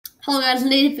Hello guys, in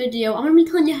today's video, I'm gonna be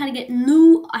telling you how to get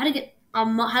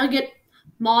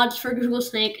mods for Google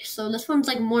Snake. So this one's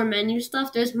like more menu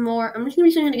stuff. There's more. I'm just gonna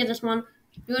be showing you how to get this one.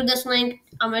 You go to this link.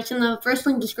 It's in the first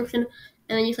link description,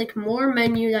 and then you click more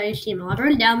menu.html. I've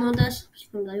already downloaded this,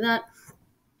 something like that.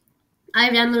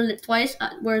 I've downloaded it twice.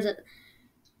 Where is it?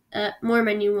 More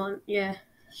menu one. Yeah.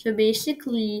 So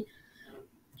basically,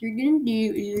 you're gonna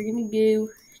go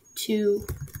to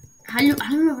I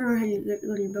don't know how you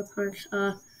go to your bookmarks.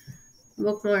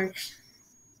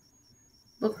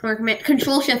 Bookmark,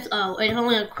 Control Shift O. It's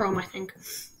only on Chrome, I think.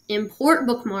 Import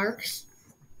bookmarks,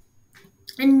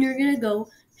 and you're gonna go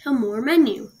to more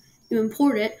menu. You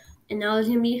import it, and now it's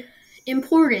gonna be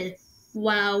imported.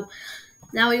 Wow.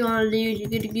 Now what you want to do is you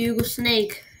go to Google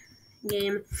Snake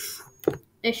game.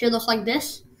 It should look like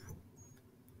this.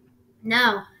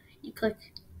 Now you click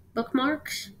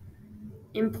bookmarks,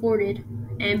 imported,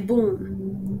 and boom.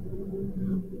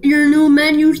 Your new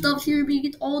menu stuff's here. You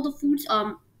get all the foods.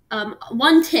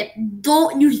 One tip: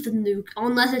 don't use the nuke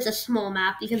unless it's a small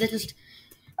map because it just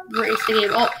breaks the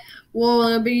game. Oh,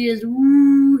 whoa! The bee is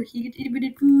woo. You get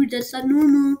itty-bitty food. That's not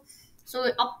normal. So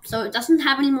it doesn't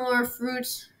have any more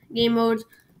fruits. Game mode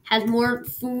has more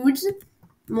foods,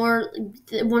 more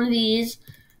one of these,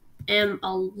 and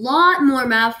a lot more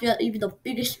maps. Even the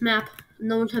biggest map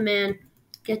known to man.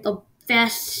 Get the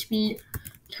fast speed.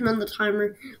 Turn on the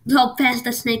timer. Look how fast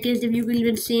that snake is. If you could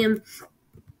even see him.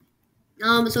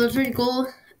 So it's pretty cool.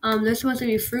 There's supposed to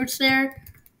be fruits there.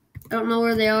 I don't know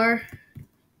where they are.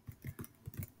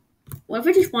 What if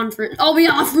I just one fruit? Oh, we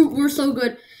got a fruit. We're so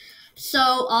good.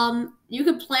 So, you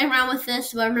could play around with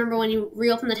this, but remember when you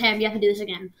reopen the tab, you have to do this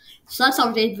again. So that's all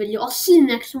for today's video. I'll see you in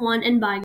the next one, and bye.